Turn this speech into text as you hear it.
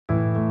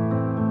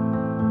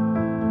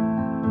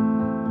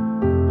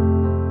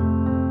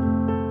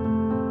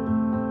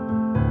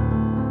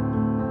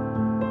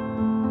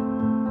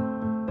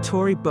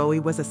Tori Bowie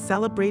was a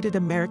celebrated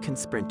American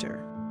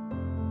sprinter.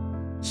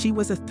 She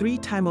was a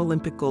 3-time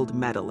Olympic gold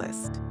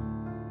medalist,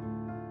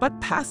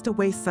 but passed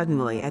away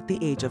suddenly at the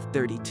age of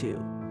 32.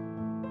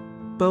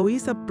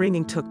 Bowie's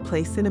upbringing took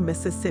place in a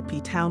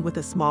Mississippi town with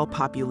a small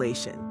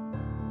population.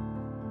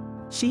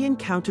 She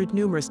encountered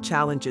numerous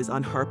challenges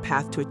on her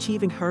path to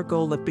achieving her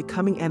goal of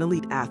becoming an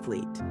elite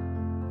athlete.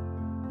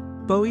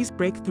 Bowie's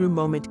breakthrough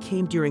moment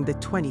came during the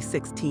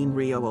 2016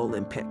 Rio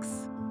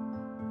Olympics.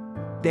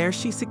 There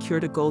she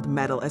secured a gold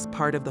medal as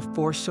part of the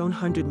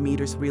 4x100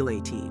 meters relay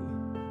team.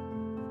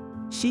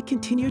 She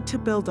continued to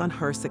build on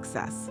her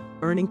success,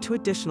 earning 2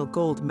 additional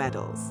gold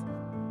medals.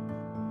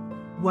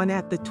 One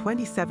at the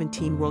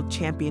 2017 World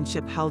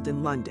Championship held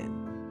in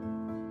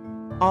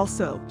London.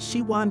 Also,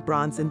 she won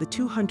bronze in the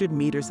 200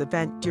 meters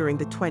event during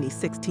the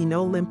 2016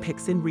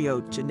 Olympics in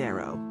Rio de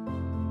Janeiro.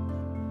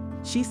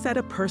 She set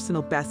a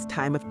personal best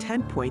time of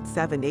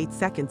 10.78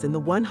 seconds in the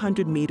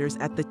 100 meters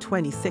at the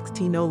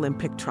 2016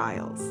 Olympic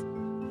trials.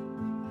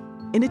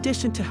 In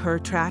addition to her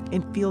track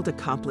and field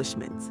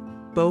accomplishments,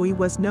 Bowie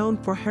was known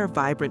for her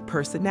vibrant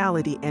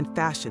personality and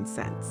fashion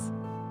sense.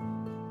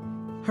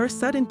 Her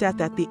sudden death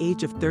at the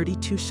age of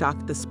 32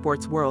 shocked the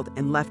sports world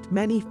and left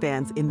many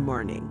fans in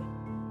mourning.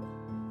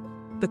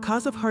 The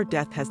cause of her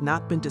death has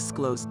not been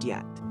disclosed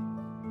yet.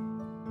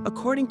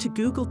 According to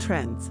Google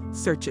Trends,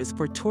 searches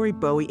for Torie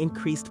Bowie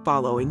increased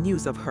following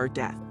news of her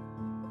death.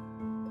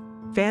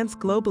 Fans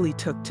globally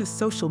took to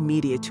social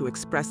media to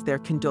express their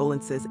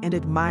condolences and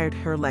admired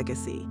her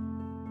legacy.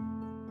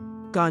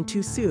 Gone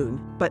too soon,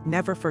 but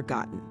never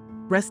forgotten.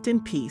 Rest in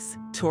peace,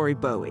 Torie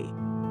Bowie.